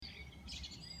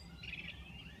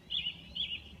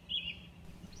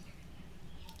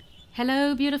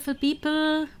Hello, beautiful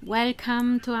people.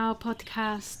 Welcome to our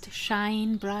podcast,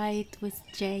 Shine Bright with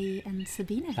Jay and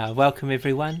Sabine. Welcome,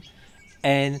 everyone.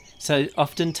 And so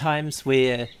oftentimes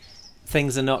where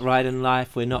things are not right in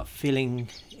life, we're not feeling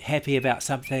happy about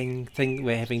something,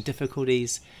 we're having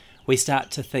difficulties, we start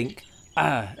to think,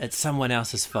 it's someone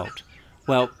else's fault.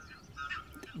 Well,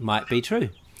 might be true.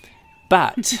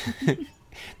 But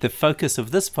the focus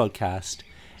of this podcast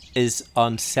is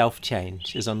on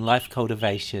self-change, is on life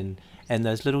cultivation and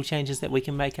those little changes that we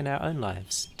can make in our own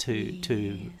lives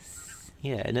and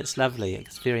it's lovely.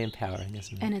 It's very empowering,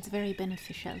 isn't it? And it's very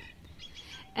beneficial.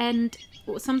 And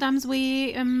sometimes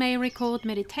we may record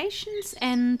meditations,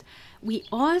 and we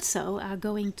also are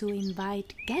going to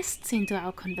invite guests into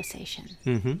our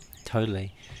conversation.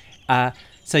 Totally.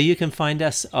 So you can find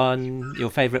us on your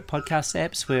favorite podcast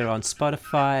apps. We're on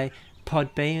Spotify,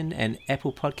 Podbean, and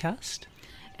Apple Podcast.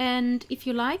 And if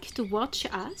you like to watch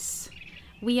us,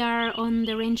 we are on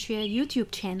the Renshue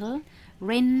YouTube channel,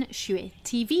 Renshue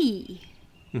TV.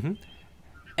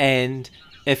 And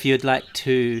if you'd like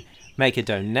to make a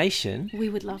donation, we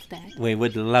would love that. We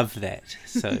would love that.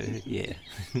 So, yeah.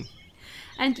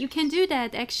 And you can do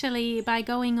that actually by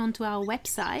going onto our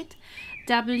website,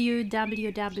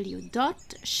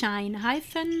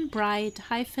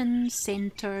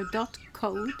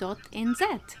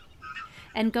 www.shine-bright-center.co.nz,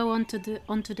 and go onto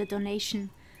the donation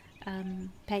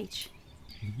page.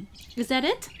 Is that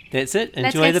it? That's it.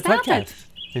 Enjoy the podcast.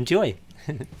 Enjoy.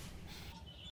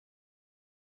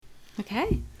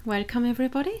 Okay. Welcome,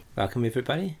 everybody. Welcome,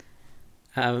 everybody.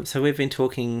 So we've been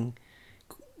talking.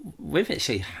 We've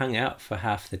actually hung out for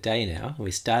half the day now. We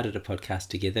started a podcast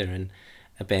together and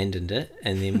abandoned it,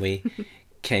 and then we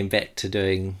came back to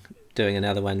doing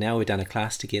another one. Now we've done a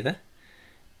class together,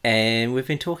 and we've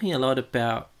been talking a lot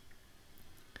about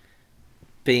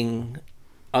being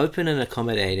open and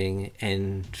accommodating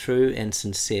and true and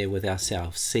sincere with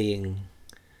ourselves,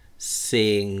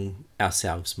 seeing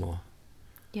ourselves more.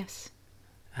 Yes.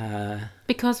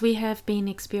 Because we have been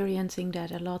experiencing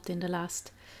that a lot in the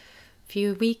last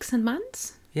few weeks and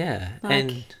months. Yeah.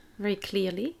 And very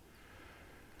clearly.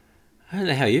 I don't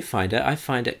know how you find it. I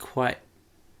find it quite...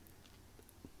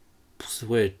 What's the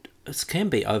word? It can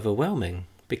be overwhelming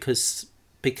because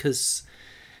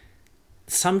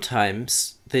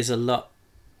sometimes there's a lot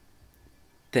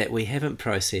that we haven't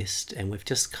processed and we've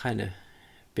just kind of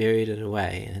buried it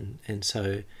away, and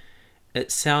so it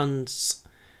sounds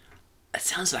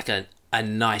like a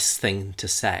nice thing to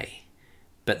say,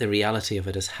 but the reality of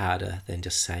it is harder than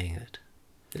just saying it.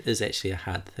 It is actually a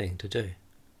hard thing to do.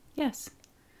 Yes.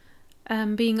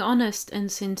 Being honest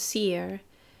and sincere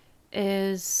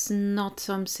is not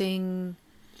something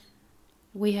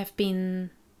we have been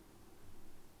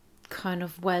kind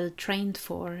of well trained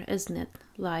for, isn't it?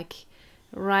 Like,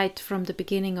 right from the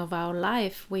beginning of our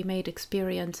life, we made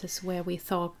experiences where we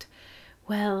thought,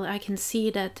 well, I can see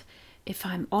that if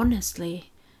I'm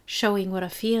honestly showing what I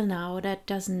feel now, that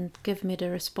doesn't give me the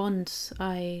response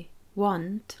I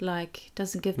want, like,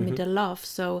 doesn't give me the love,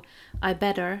 so I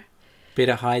better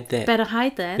hide that. Better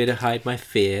hide my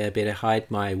fear, better hide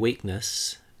my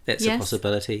weakness. That's a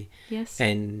possibility. Yes.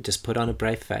 And just put on a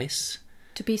brave face.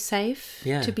 To be safe.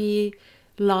 Yeah. To be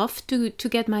loved, to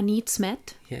get my needs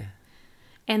met. Yeah.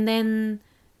 And then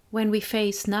when we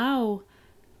face now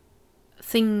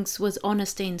things with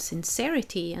honesty and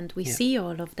sincerity, and we see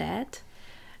all of that,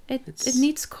 it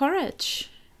needs courage.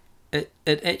 It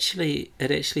actually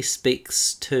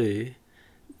speaks to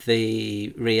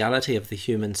the reality of the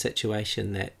human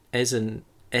situation, that as an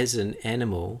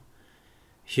animal,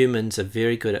 humans are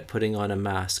very good at putting on a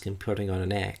mask and putting on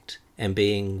an act and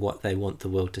being what they want the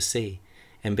world to see,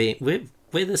 and we're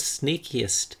the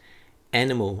sneakiest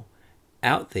animal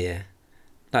out there,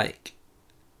 like.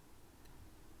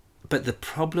 But the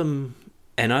problem,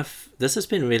 and this has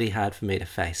been really hard for me to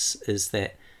face, is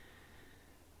that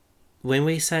when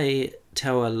we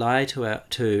tell a lie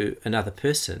to another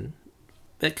person,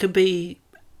 it could be,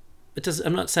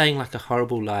 I'm not saying like a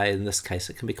horrible lie in this case,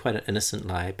 it can be quite an innocent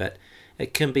lie, but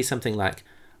it can be something like,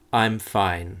 I'm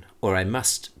fine, or I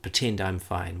must pretend I'm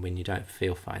fine when you don't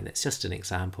feel fine. That's just an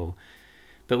example.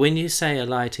 But when you say a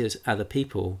lie to other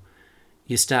people,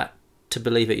 you start to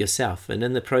believe it yourself, and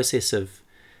in the process of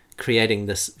creating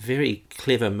this very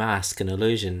clever mask and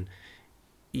illusion,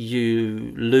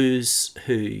 you lose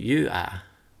who you are.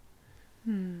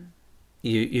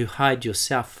 You hide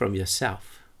yourself from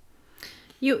yourself.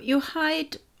 You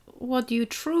hide what you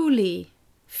truly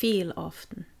feel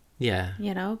often. Yeah.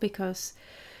 You know, because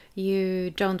you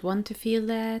don't want to feel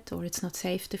that, or it's not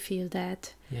safe to feel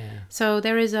that. Yeah. So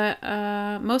there is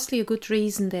mostly a good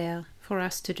reason there for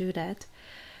us to do that.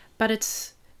 But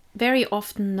it's very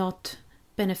often not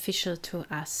beneficial to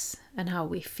us and how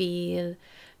we feel,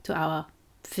 to our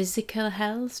physical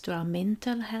health, to our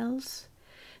mental health,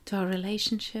 to our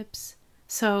relationships.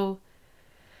 So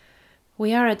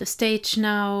we are at a stage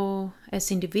now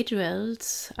as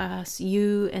individuals, as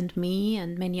you and me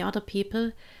and many other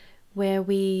people, where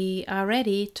we are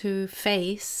ready to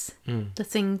face the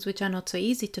things which are not so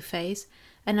easy to face.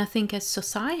 And I think as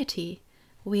society,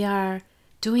 we are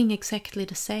doing exactly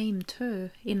the same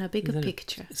too, in a bigger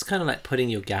picture. It's kind of like putting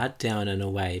your guard down in a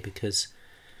way, because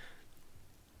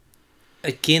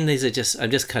again,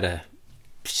 I'm just kind of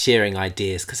sharing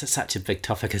ideas because it's such a big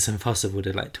topic, it's impossible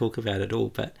to like talk about it all.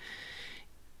 But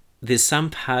there's some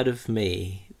part of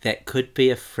me that could be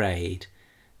afraid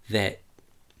that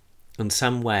in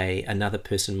some way another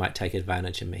person might take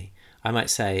advantage of me. I might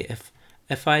say,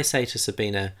 if I say to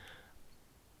Sabina,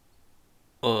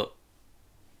 or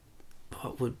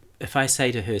if I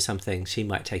say to her something, she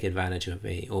might take advantage of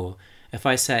me. Or if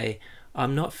I say,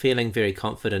 I'm not feeling very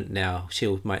confident now,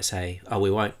 she might say, oh, we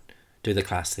won't do the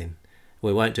class then.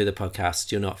 We won't do the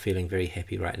podcast. You're not feeling very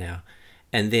happy right now.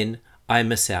 And then I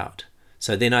miss out.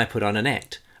 So then I put on an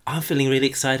act. I'm feeling really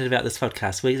excited about this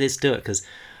podcast. Well, let's do it because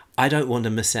I don't want to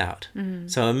miss out.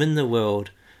 So I'm in the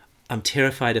world. I'm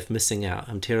terrified of missing out.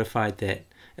 I'm terrified that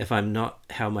if I'm not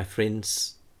how my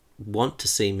friends want to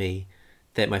see me,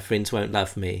 that my friends won't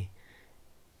love me.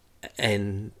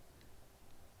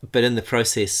 But in the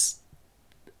process,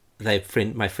 my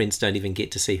friends don't even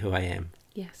get to see who I am.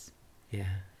 Yes. Yeah.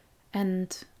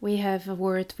 And we have a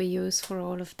word we use for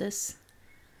all of this.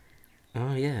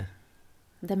 Oh, yeah.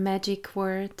 The magic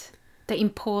word, the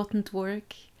important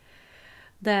work,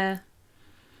 the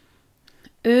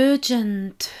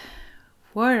urgent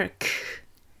work.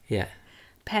 Yeah.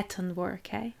 Pattern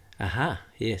work, eh? Aha,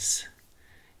 yes.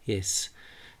 Yes.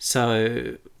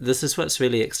 So this is what's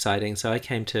really exciting. So I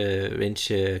came to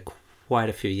Rinche quite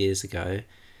a few years ago.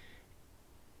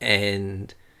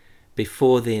 And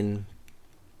before then,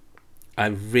 I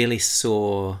really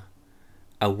saw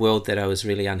a world that I was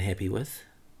really unhappy with.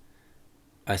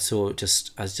 I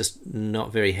was just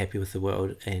not very happy with the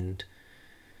world,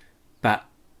 but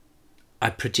I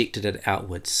projected it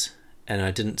outwards and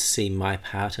I didn't see my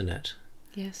part in it.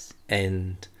 Yes.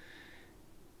 And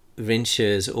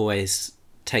Rinche always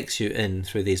takes you in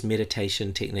through these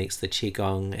meditation techniques, the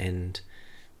Qigong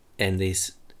and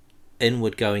these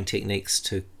inward going techniques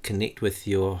to connect with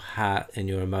your heart and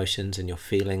your emotions and your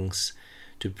feelings,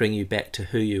 to bring you back to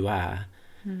who you are.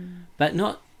 But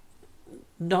not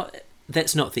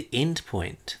that's not the end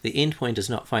point. The end point is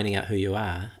not finding out who you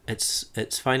are.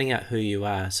 It's finding out who you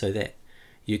are so that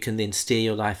you can then steer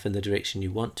your life in the direction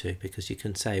you want to, because you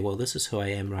can say, well, this is who I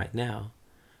am right now.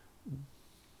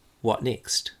 What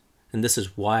next? And this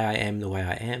is why I am the way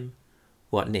I am.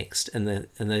 What next? And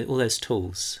all those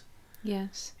tools.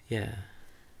 Yes. Yeah.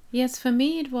 Yes, for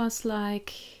me it was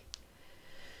like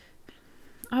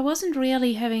I wasn't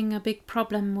really having a big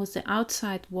problem with the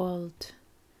outside world,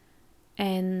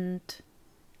 but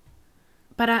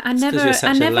I never. Because you're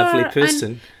such a lovely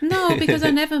person. No, because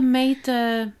I never made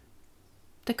the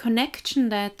connection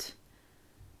that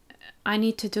I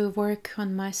need to do work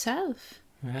on myself,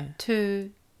 right?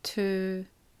 To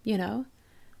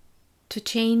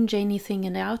change anything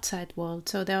in the outside world.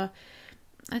 So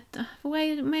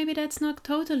maybe that's not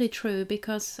totally true,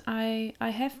 because I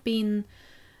have been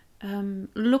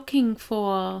looking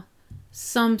for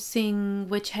something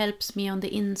which helps me on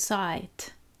the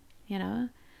inside,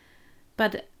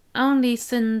 but only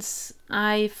since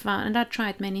I found, and I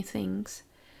tried many things,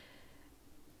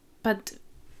 but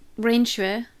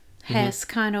Rinche has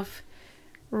kind of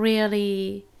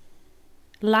really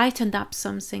lightened up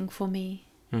something for me.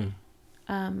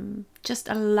 Just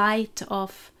a light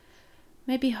of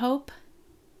maybe hope,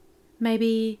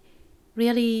 maybe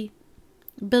really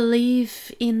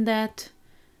believe in that,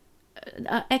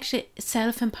 actually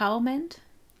self-empowerment.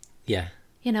 Yeah.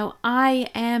 I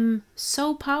am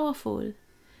so powerful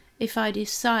if I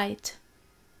decide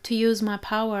to use my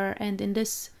power, and in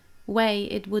this way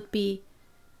it would be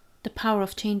the power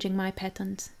of changing my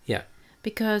patterns. Yeah.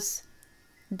 Because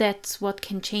that's what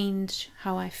can change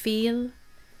how I feel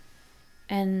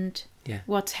and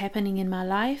what's happening in my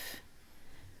life.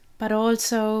 But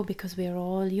also because we are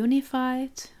all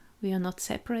unified, we are not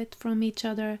separate from each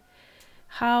other,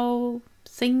 how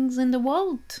things in the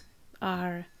world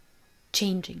are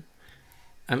changing.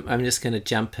 I'm just going to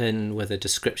jump in with a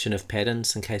description of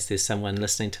patterns in case there's someone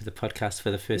listening to the podcast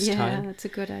for the first time. Yeah, that's a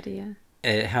good idea.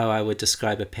 How I would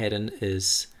describe a pattern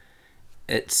is,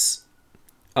 it's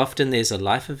often there's a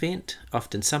life event,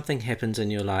 often something happens in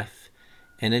your life,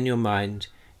 and in your mind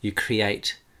you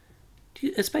create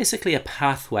it's basically a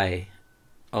pathway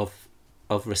of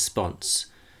response,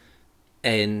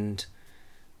 and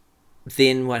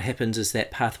then what happens is that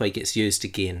pathway gets used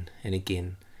again and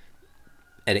again,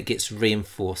 and it gets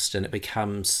reinforced, and it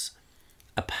becomes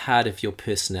a part of your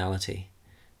personality.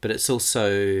 But it's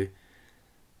also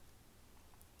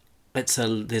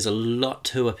there's a lot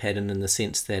to a pattern in the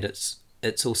sense that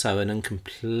it's also an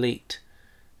incomplete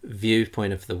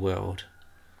viewpoint of the world.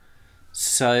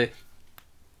 So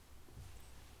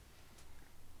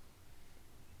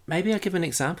maybe I'll give an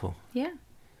example. Yeah.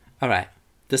 All right.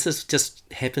 This is just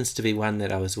happens to be one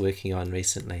that I was working on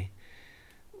recently.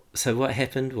 So what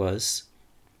happened was,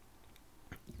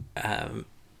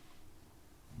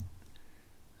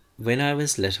 when I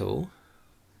was little,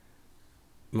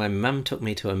 my mum took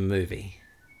me to a movie,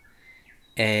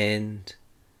 and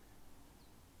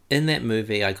in that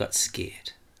movie I got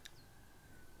scared.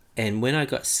 And when I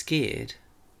got scared,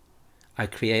 I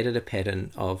created a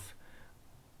pattern of,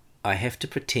 I have to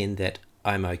pretend that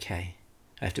I'm okay.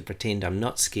 I have to pretend I'm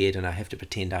not scared, and I have to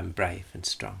pretend I'm brave and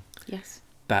strong. Yes.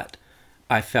 But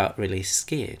I felt really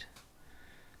scared.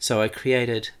 So I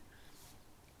created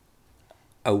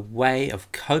a way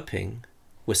of coping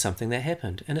with something that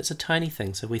happened. And it's a tiny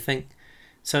thing.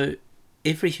 So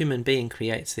every human being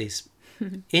creates these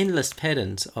endless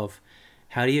patterns of,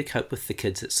 how do you cope with the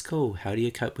kids at school? How do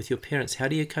you cope with your parents? How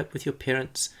do you cope with your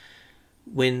parents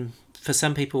when, for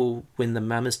some people, when the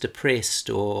mum is depressed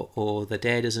or the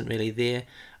dad isn't really there?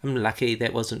 I'm lucky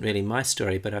that wasn't really my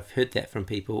story, but I've heard that from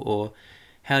people. Or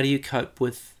how do you cope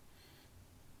with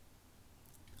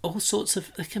all sorts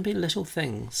of, it can be little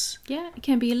things. Yeah, it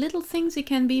can be little things, it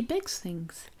can be big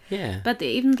things. Yeah. But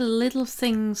even the little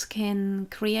things can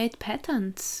create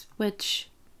patterns which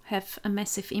have a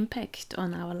massive impact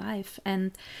on our life.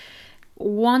 And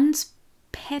once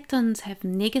patterns have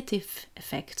negative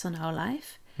effects on our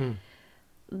life,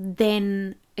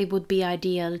 then it would be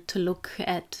ideal to look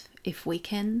at if we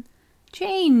can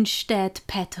change that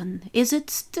pattern. Is it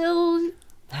still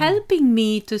helping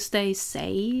me to stay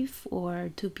safe,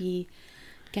 or to be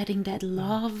getting that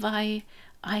love I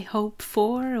hope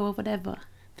for, or whatever?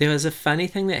 There was a funny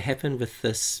thing that happened with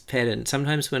this pattern.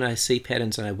 Sometimes when I see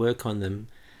patterns and I work on them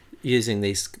using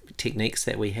these techniques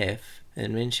that we have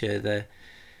in Renshire,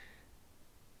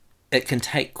 it can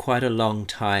take quite a long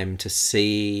time to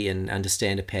see and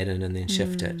understand a pattern and then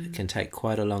shift it. It can take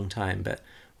quite a long time. But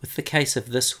with the case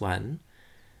of this one,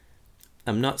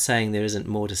 I'm not saying there isn't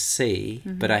more to see,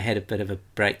 but I had a bit of a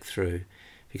breakthrough,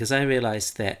 because I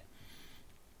realized that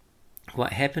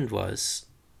what happened was,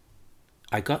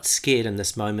 I got scared in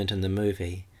this moment in the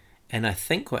movie, and I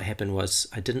think what happened was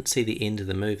I didn't see the end of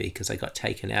the movie because I got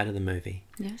taken out of the movie.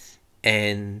 Yes.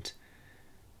 And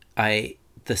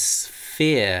this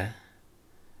fear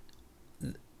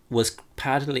was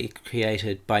partly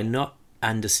created by not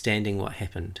understanding what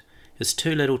happened. It was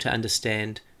too little to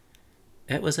understand.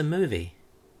 It was a movie.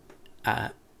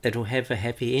 It'll have a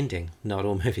happy ending. Not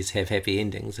all movies have happy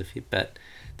endings, but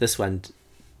this one.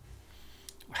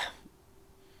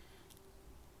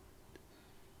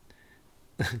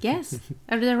 Yes,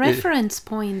 the reference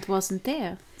point wasn't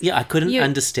there. Yeah, I couldn't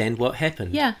understand what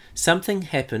happened. Yeah. Something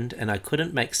happened and I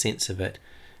couldn't make sense of it,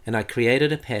 and I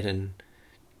created a pattern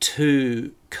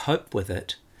to cope with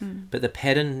it, but the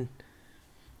pattern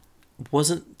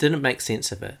didn't make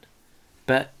sense of it.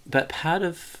 But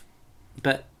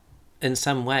in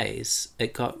some ways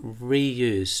it got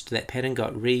reused. That pattern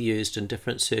got reused in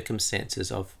different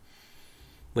circumstances of,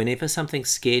 whenever something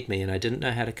scared me and I didn't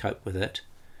know how to cope with it,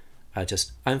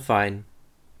 I'm fine,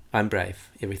 I'm brave,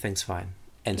 everything's fine.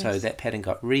 And so that pattern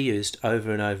got reused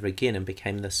over and over again and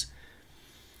became this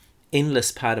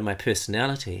endless part of my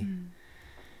personality.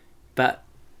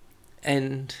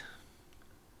 And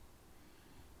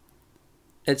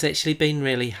it's actually been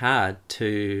really hard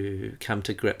to come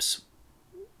to grips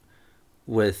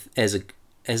with as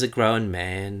a grown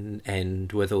man,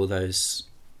 and with all those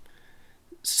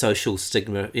social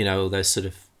stigma, all those sort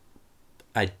of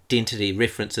identity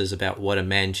references about what a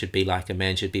man should be like. A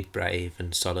man should be brave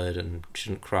and solid and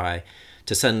shouldn't cry,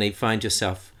 to suddenly find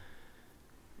yourself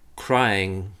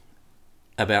crying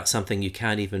about something you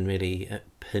can't even really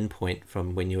pinpoint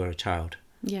from when you were a child.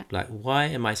 Yeah. Like, why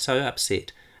am I so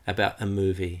upset about a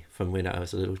movie from when I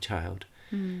was a little child?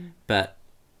 But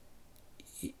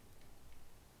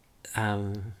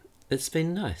it's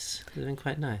been nice. It's been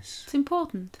quite nice. It's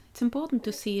important. It's important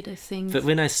to see the things. But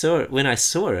when I saw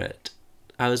it,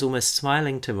 I was almost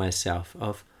smiling to myself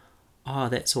of, oh,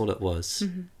 that's all it was.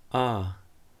 Oh.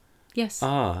 Yes.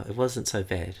 Oh, it wasn't so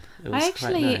bad. It was I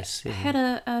actually quite nice. had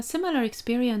a similar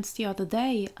experience the other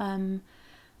day.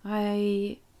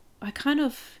 I kind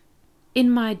of in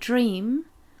my dream,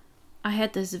 I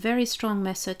had this very strong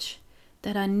message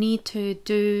that I need to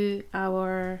do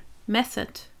our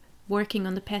method, working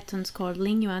on the patterns called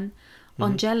Lingyuan,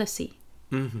 on jealousy.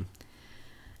 Mm-hmm.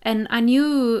 And I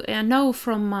know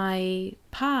from my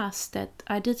past that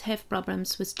I did have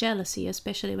problems with jealousy,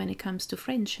 especially when it comes to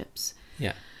friendships.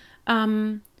 Yeah.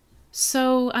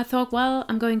 So I thought, well,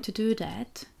 I'm going to do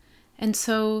that. And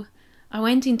so I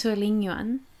went into a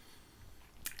Lingyuan,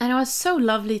 and it was so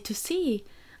lovely to see.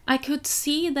 I could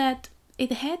see that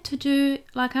it had to do,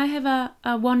 like I have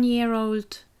a 1 year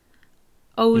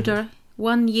older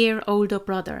 1 year older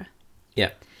brother.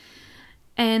 Yeah.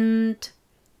 And,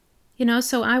 you know,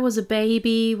 so I was a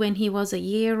baby when he was a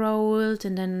year old,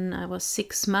 and then I was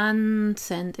 6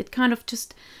 months, and it kind of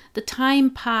just, the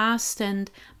time passed, and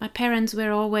my parents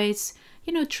were always,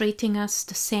 you know, treating us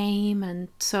the same. And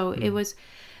so it was,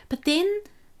 but then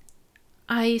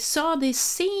I saw this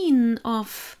scene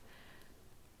of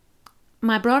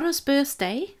my brother's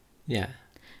birthday, Yeah.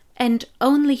 and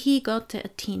only he got the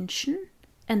attention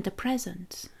and the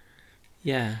presents.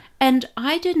 Yeah. And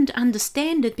I didn't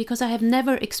understand it because I have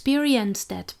never experienced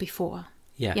that before.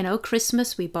 Yeah. You know,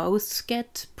 Christmas, we both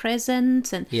get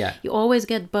presents, and Yeah. you always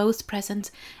get both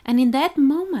presents. And in that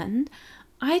moment,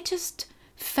 I just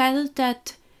felt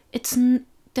that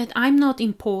that I'm not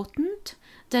important,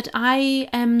 that I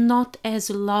am not as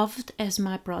loved as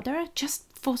my brother, just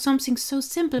for something so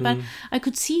simple. But I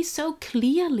could see so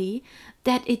clearly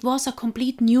that it was a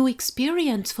complete new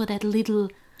experience for that little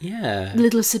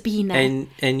Sabina.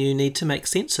 And you need to make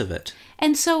sense of it.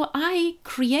 And so I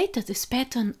created this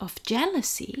pattern of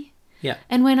jealousy. Yeah.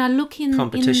 And when I look in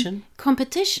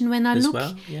Competition when I as look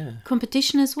well. Yeah.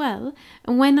 competition as well,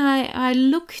 and when I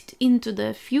looked into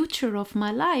the future of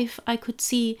my life, I could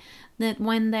see that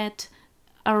when that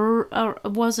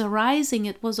was arising,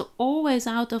 it was always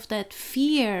out of that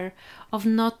fear of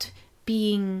not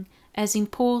being as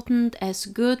important, as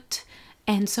good,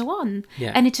 and so on.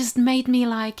 Yeah. And it just made me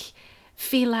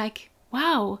feel like,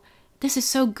 wow, this is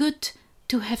so good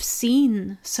to have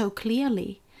seen so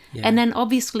clearly. Yeah. And then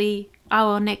obviously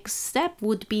our next step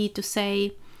would be to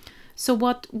say, so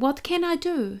what can I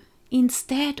do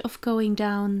instead of going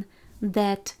down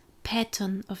that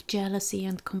pattern of jealousy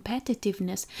and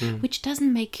competitiveness, which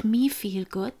doesn't make me feel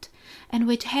good and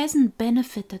which hasn't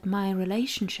benefited my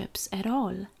relationships at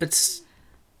all. It's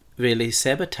really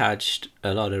sabotaged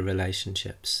a lot of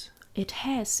relationships. It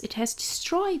has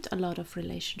destroyed a lot of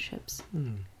relationships.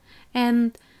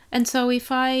 And so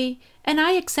if I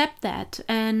accept that,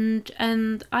 and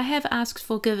I have asked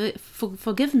for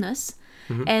forgiveness,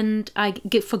 and I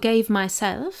forgave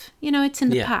myself. You know, it's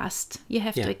in the past. You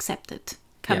have to accept it.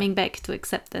 Coming back to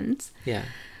acceptance. Yeah.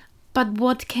 But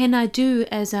what can I do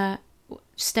as a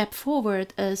step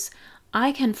forward is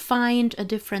I can find a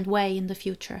different way in the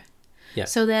future. Yeah.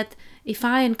 So that if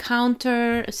I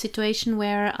encounter a situation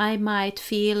where I might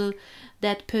feel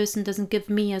that person doesn't give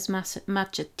me as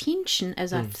much attention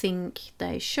as I think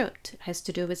they should, it has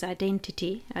to do with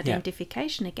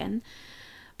identification again.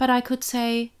 But I could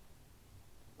say,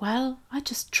 well, I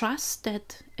just trust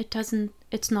that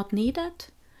it's not needed.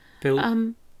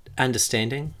 Build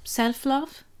understanding.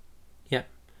 Self-love. Yeah.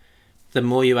 The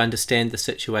more you understand the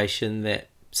situation, that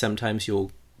sometimes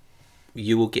you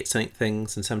will get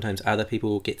things and sometimes other people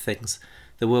will get things.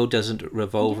 The world doesn't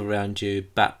revolve around you,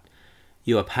 but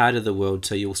you are part of the world,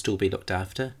 so you'll still be looked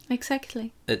after.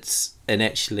 Exactly. It's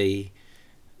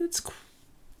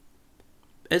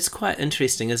quite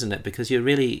interesting, isn't it? Because you're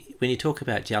really, when you talk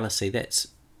about jealousy, that's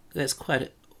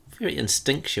quite very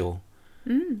instinctual.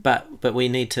 But we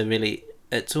need to really,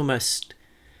 it's almost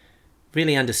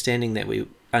really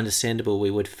understandable we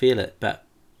would feel it, but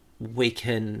we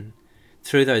can,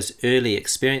 through those early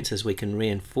experiences, we can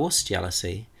reinforce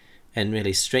jealousy and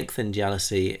really strengthen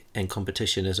jealousy and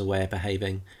competition as a way of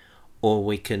behaving, or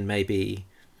we can maybe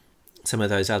some of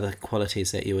those other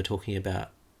qualities that you were talking about,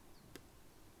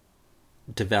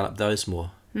 develop those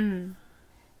more,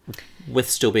 with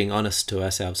still being honest to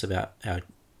ourselves about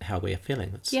how we are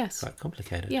feeling. It's quite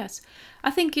complicated. Yes.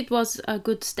 I think it was a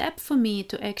good step for me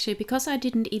to actually, because I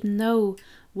didn't even know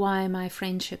why my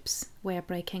friendships were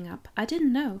breaking up. I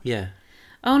didn't know. Yeah.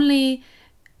 Only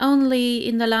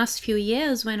in the last few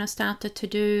years, when I started to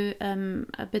do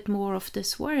a bit more of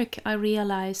this work, I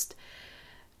realized,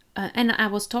 and I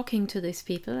was talking to these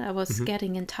people, I was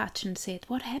getting in touch and said,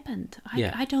 what happened?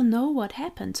 I don't know what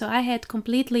happened. So I had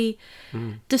completely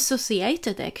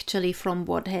dissociated actually from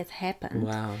what had happened.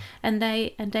 Wow. And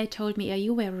they told me,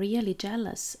 you were really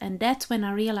jealous. And that's when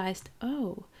I realized,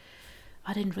 oh,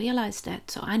 I didn't realize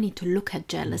that, so I need to look at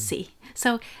jealousy.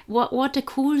 So what the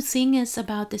cool thing is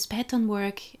about this pattern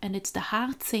work, and it's the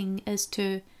hard thing, is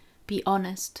to be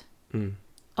honest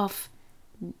of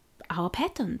our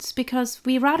patterns, because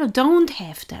we rather don't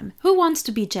have them. Who wants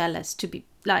to be jealous, to be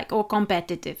like, or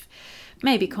competitive?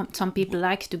 Maybe some people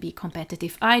like to be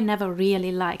competitive. I never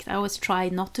really liked. I always try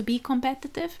not to be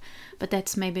competitive, but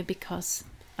that's maybe because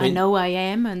I know I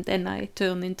am, and then I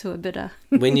turn into a bit of...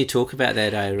 When you talk about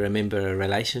that, I remember a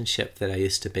relationship that I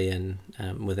used to be in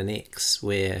with an ex,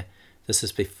 where this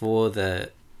is before the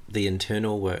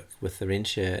internal work with the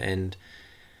Rensha, and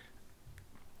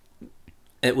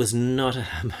it was not a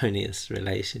harmonious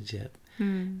relationship.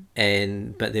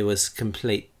 But there was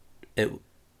complete...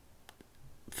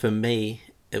 For me,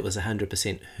 it was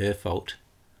 100% her fault,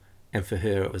 and for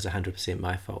her it was 100%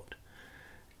 my fault.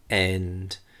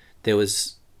 And there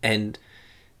was... And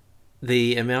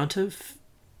the amount of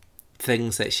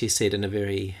things that she said in a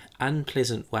very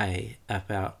unpleasant way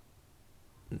about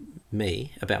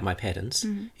me, about my patterns,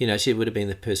 you know, she would have been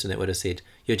the person that would have said,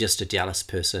 you're just a jealous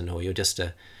person, or you're just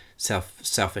a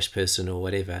selfish person, or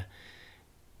whatever.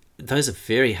 Those are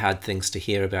very hard things to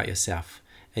hear about yourself.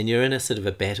 And you're in a sort of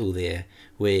a battle there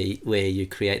where you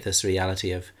create this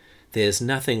reality of, there's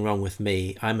nothing wrong with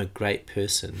me, I'm a great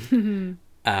person.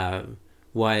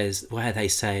 Why are they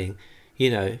saying,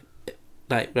 you know,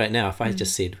 like right now, if I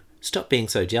just said, stop being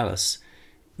so jealous,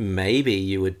 maybe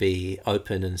you would be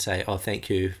open and say, oh, thank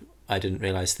you, I didn't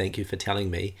realize, thank you for telling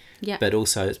me. Yeah. But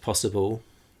also it's possible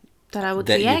that I would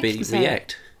that react. you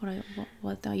react.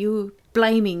 What are you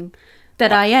blaming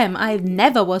that I am? I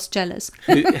never was jealous.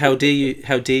 How dare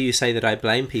you say that I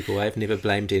blame people? I've never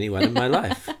blamed anyone in my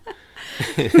life.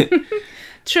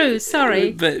 True,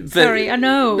 sorry. But sorry, I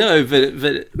know. No,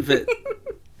 but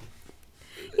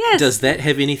yes. Does that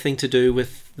have anything to do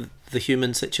with the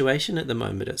human situation at the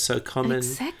moment? It's so common.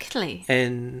 Exactly.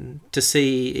 And to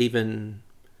see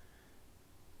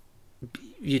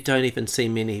you don't even see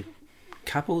many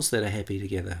couples that are happy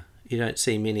together. You don't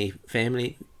see many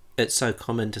family. It's so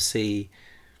common to see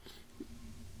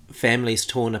families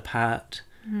torn apart.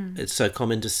 It's so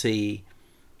common to see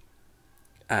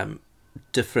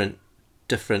different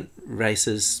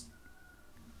races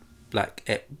like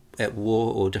at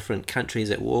war, or different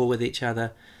countries at war with each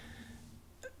other.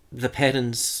 The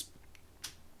patterns,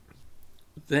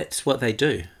 that's what they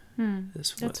do.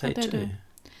 That's what they do.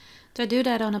 They do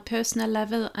that on a personal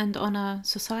level and on a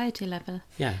society level.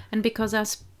 Yeah. And because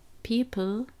as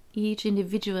people, each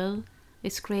individual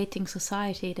is creating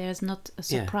society, there's not a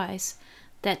surprise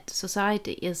that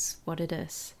society is what it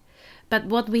is. But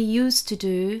what we used to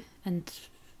do, and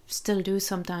still do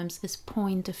sometimes, is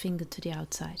point the finger to the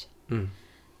outside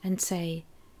and say,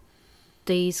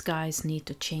 these guys need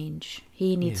to change.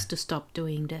 He needs to stop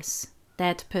doing this.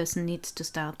 That person needs to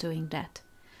start doing that.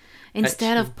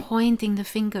 Instead of pointing the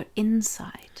finger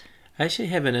inside. I actually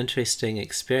have an interesting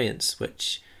experience,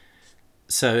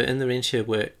 so in the Rensha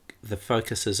work, the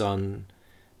focus is on,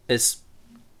 it's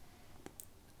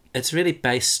really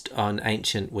based on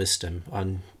ancient wisdom,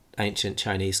 on ancient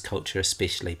Chinese culture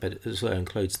especially, but it also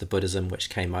includes the Buddhism, which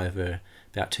came over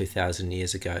about 2,000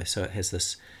 years ago. So it has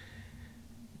this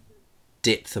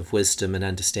depth of wisdom and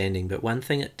understanding. But one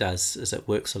thing it does is it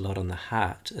works a lot on the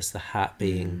heart, as the heart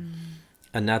being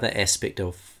another aspect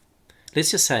of,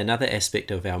 let's just say another aspect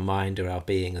of our mind or our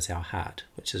being is our heart,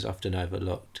 which is often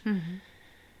overlooked.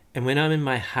 And when I'm in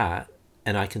my heart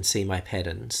and I can see my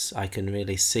patterns, I can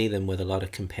really see them with a lot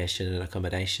of compassion and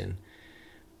accommodation.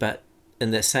 But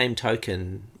in the same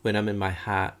token, when I'm in my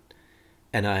heart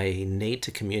and I need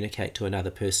to communicate to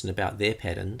another person about their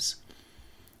patterns,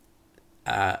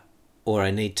 or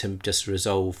I need to just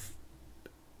resolve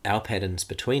our patterns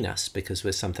between us because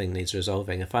where something needs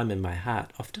resolving, if I'm in my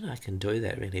heart, often I can do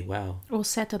that really well. Or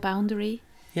set a boundary.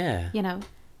 Yeah. You know.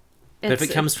 But if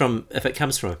it comes from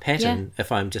a pattern,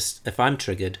 if I'm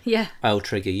triggered, I'll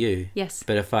trigger you. Yes.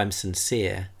 But if I'm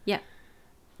sincere,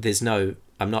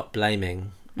 I'm not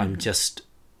blaming. I'm just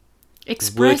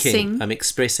expressing. I'm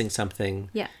expressing something.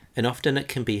 Yeah. And often it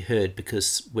can be heard,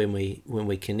 because when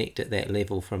we connect at that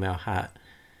level from our heart,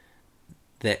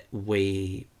 that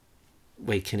we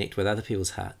connect with other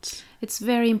people's hearts. It's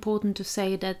very important to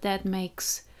say that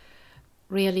makes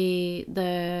really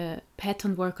the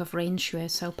pattern work of Renshu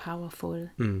so powerful.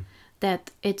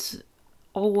 That it's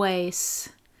always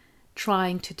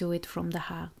trying to do it from the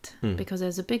heart. Because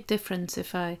there's a big difference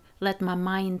if I let my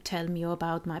mind tell me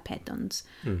about my patterns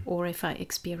or if I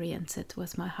experience it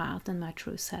with my heart and my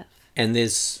true self. And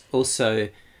there's also,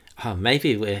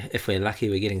 maybe if we're lucky,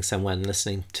 we're getting someone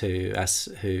listening to us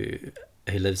who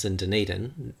who lives in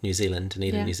Dunedin, New Zealand,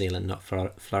 Yeah. New Zealand, not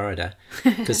Florida,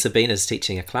 because Sabina's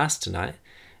teaching a class tonight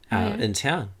Yeah. in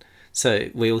town. So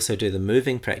we also do the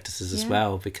moving practices as Yeah.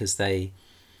 well, because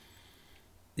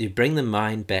you bring the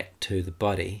mind back to the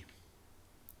body,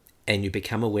 and you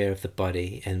become aware of the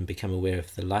body and become aware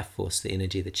of the life force, the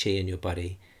energy, the chi in your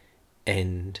body,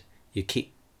 and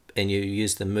you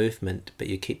use the movement, but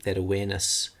you keep that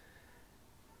awareness.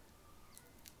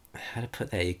 How to put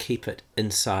that? You keep it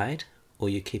inside, or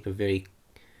you keep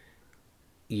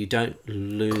you don't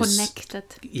lose. Connected.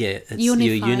 Yeah, Unified.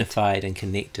 You're unified and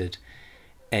connected.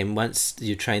 And once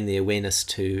you train the awareness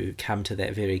to come to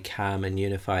that very calm and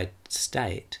unified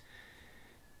state,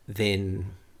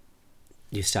 then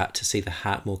you start to see the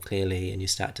heart more clearly, and you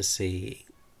start to see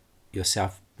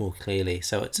yourself more clearly.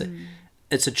 So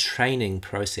it's a training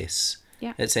process.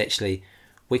 Yeah. It's actually,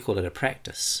 we call it a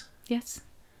practice. Yes.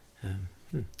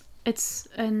 It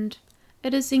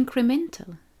is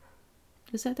incremental.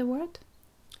 Is that a word?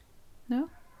 No?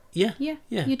 Yeah. Yeah.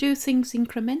 Yeah. You do things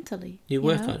incrementally. You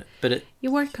work on it, but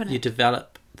you work on you it.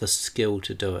 develop the skill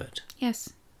to do it.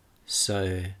 Yes.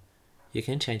 So you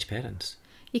can change patterns.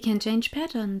 You can change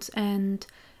patterns, and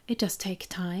it does take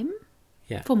time.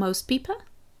 Yeah. For most people.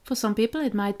 For some people,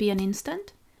 it might be an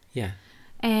instant. Yeah.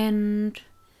 And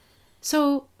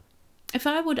so, if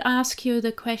I would ask you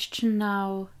the question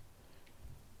now,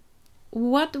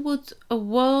 what would a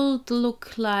world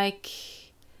look like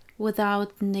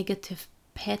without negative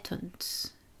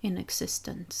patterns in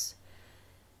existence?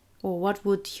 Or what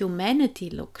would humanity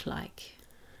look like?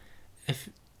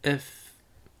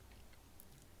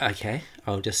 Okay,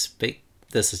 I'll just speak.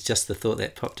 This is just the thought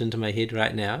that popped into my head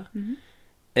right now. Mm-hmm.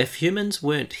 If humans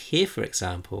weren't here, for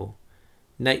example,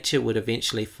 nature would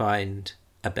eventually find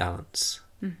a balance.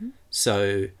 Mm-hmm.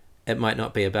 So it might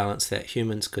not be a balance that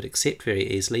humans could accept very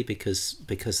easily, because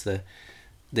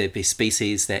there'd be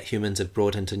species that humans have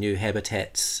brought into new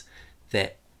habitats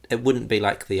that it wouldn't be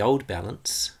like the old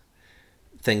balance.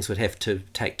 Things would have to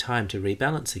take time to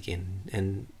rebalance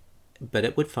again, but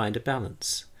it would find a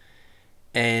balance.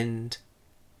 And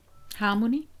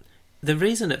Harmony? the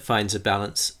reason it finds a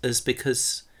balance is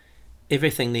because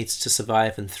everything needs to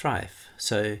survive and thrive.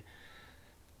 So,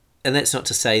 and that's not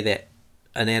to say that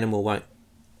an animal won't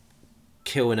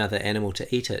kill another animal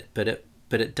to eat it, but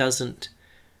it doesn't.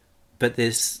 But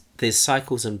there's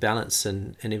cycles and balance,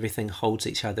 and everything holds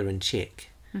each other in check.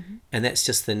 Mm-hmm. And that's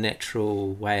just the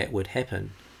natural way it would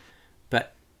happen.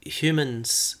 But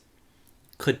humans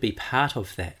could be part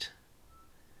of that.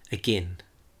 Again,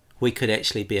 we could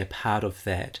actually be a part of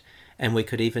that, and we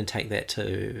could even take that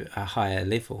to a higher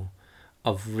level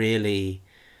of really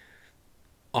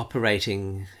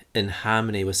operating in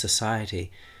harmony with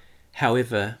society.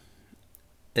 However,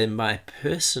 in my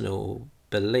personal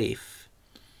belief,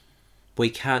 we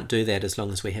can't do that as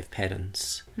long as we have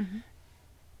patterns. Mm-hmm.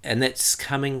 And that's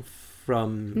coming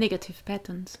from... Negative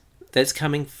patterns. That's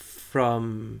coming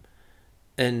from...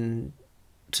 In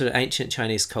sort of ancient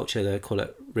Chinese culture, they call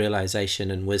it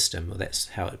realization and wisdom, or that's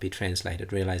how it would be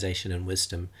translated, realization and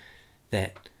wisdom,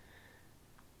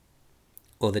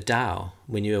 or the Tao,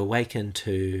 when you awaken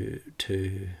to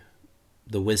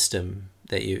the wisdom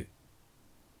that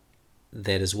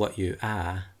is what you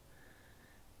are,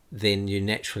 then you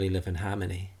naturally live in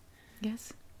harmony.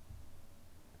 Yes.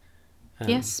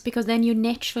 Yes, because then you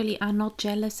naturally are not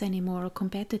jealous anymore or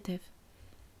competitive.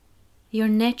 You're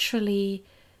naturally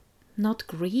not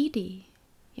greedy.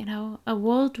 You know, a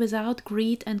world without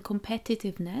greed and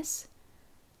competitiveness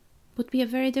would be a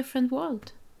very different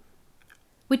world.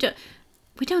 We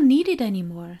don't need it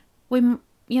anymore. Do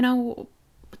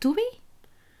we?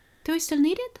 Do we still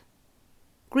need it?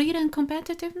 Greed and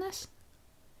competitiveness?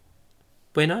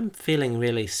 When I'm feeling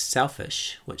really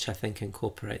selfish, which I think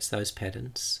incorporates those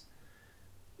patterns,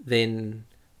 then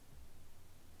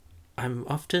I'm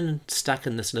often stuck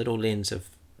in this little lens of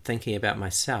thinking about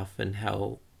myself and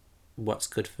what's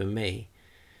good for me.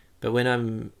 But when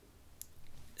I'm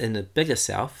in the bigger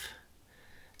self,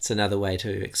 it's another way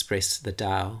to express the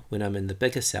Tao. When I'm in the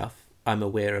bigger self, I'm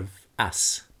aware of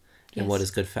us and what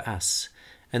is good for us.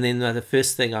 And then the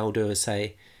first thing I'll do is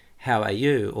say, how are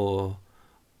you? Or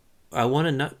I want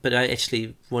to know, but I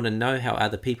actually want to know how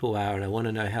other people are, and I want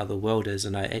to know how the world is,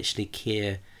 and I actually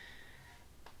care.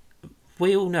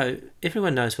 We all know,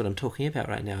 everyone knows what I'm talking about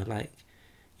right now. Like,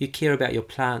 you care about your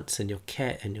plants and your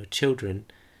cat and your children,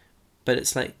 but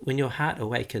it's like when your heart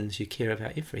awakens, you care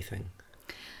about everything.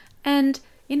 And,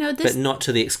 this... But not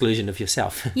to the exclusion of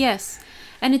yourself. Yes.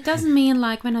 And it doesn't mean,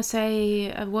 like, when I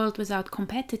say a world without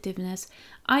competitiveness,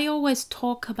 I always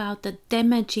talk about the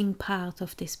damaging part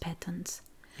of these patterns.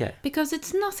 Yeah. Because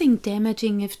it's nothing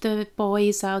damaging if the boy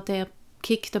is out there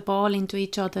kick the ball into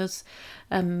each other's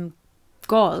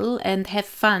goal and have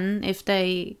fun if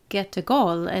they get a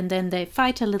goal, and then they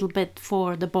fight a little bit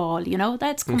for the ball,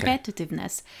 that's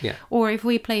competitiveness. Yeah. Or if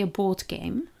we play a board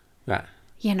game, Right.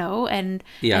 and more in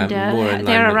there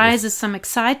line arises some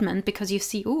excitement because you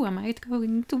see, am I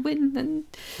going to win? And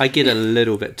I get a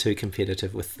little bit too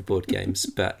competitive with the board games,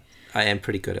 but I am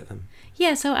pretty good at them.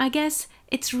 Yeah, so I guess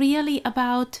it's really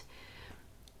about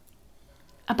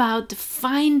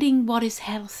finding what is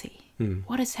healthy.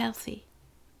 What is healthy?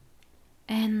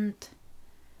 And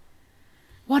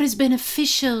what is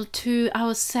beneficial to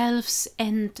ourselves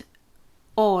and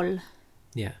all.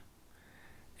 Yeah.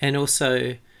 And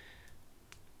also,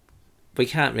 we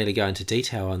can't really go into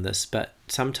detail on this, but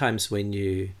sometimes when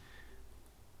you,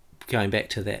 going back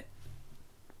to that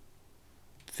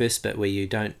first bit where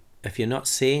if you're not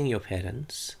seeing your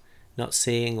patterns, not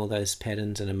seeing all those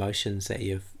patterns and emotions that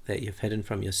you've hidden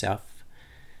from yourself,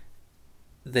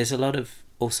 there's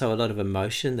also a lot of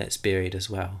emotion that's buried as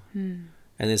well. And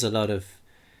there's a lot of,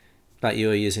 like you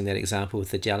were using that example with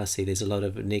the jealousy, there's a lot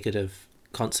of negative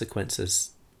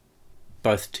consequences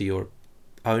both to your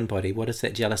own body. What is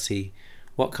that jealousy?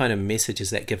 What kind of message is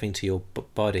that giving to your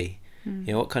body?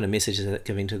 What kind of message is that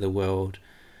giving to the world?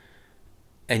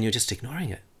 And you're just ignoring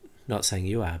it. Not saying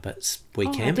you are, but we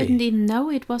can be. I didn't even know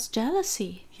it was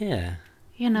jealousy. Yeah.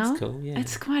 That's cool, yeah.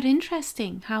 It's quite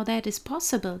interesting how that is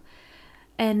possible,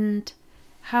 and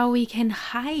how we can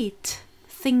hide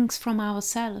things from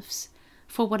ourselves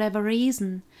for whatever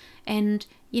reason. And,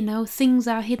 things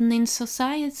are hidden in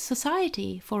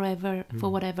society for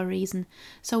whatever reason.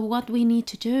 So what we need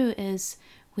to do is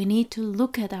we need to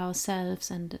look at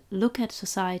ourselves and look at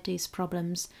society's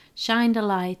problems, shine the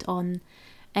light on,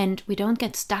 and we don't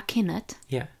get stuck in it.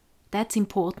 Yeah. That's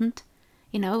important.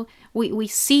 We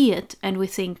see it and we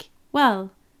think,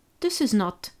 well, this is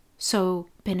not so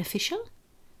beneficial.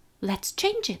 Let's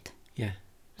change it. Yeah.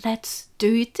 Let's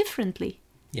do it differently.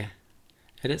 Yeah.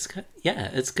 And it's good. Yeah,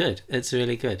 it's good. It's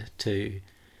really good to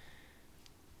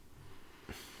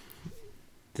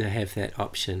have that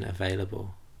option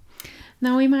available.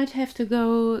 Now we might have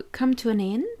to come to an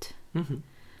end.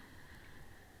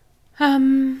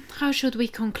 How should we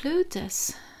conclude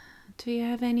this? Do you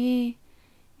have any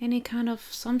kind of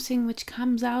something which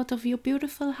comes out of your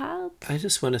beautiful heart? I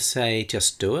just want to say,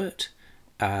 just do it.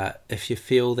 If you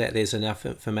feel that there's enough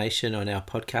information on our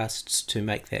podcasts to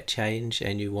make that change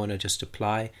and you want to just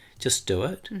apply, just do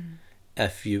it.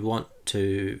 If you want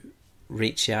to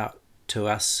reach out to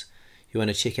us, you want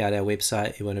to check out our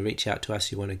website, you want to reach out to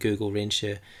us, you want to Google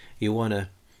Renshire, you want to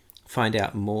find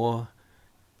out more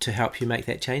to help you make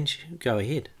that change, go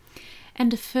ahead.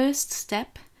 And the first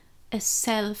step is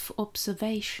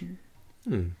self-observation.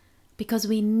 Because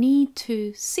we need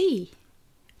to see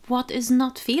what is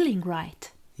not feeling right.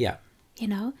 Yeah.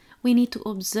 We need to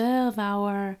observe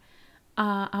our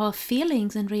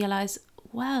feelings and realize,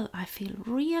 well, I feel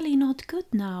really not good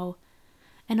now.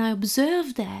 And I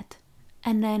observe that.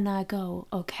 And then I go,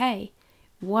 okay,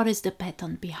 what is the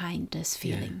pattern behind this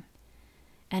feeling?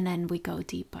 Yeah. And then we go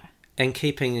deeper. And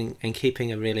keeping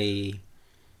a really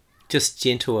just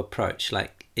gentle approach.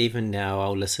 Like even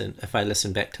now if I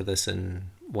listen back to this in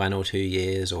 1 or 2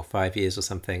 years or 5 years or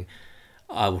something,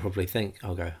 I will probably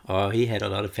I'll go, oh, he had a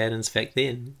lot of patterns back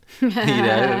then.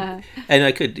 And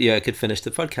I could finish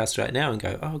the podcast right now and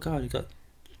go, oh God, I've got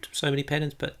so many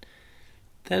patterns, but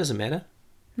that doesn't matter.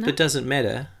 No. It doesn't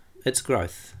matter. It's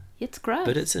growth. It's growth.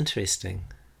 But it's interesting.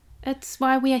 It's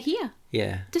why we are here.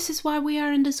 Yeah. This is why we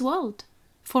are in this world.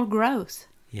 For growth.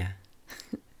 Yeah.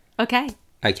 Okay.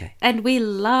 Okay. And we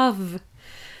love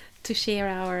to share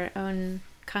our own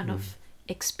kind of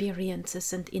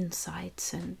experiences and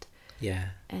insights and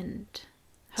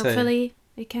hopefully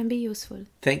it can be useful.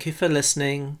 Thank you for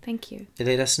listening. Thank you.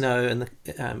 Let us know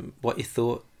what you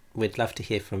thought. We'd love to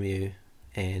hear from you,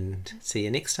 and see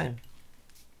you next time.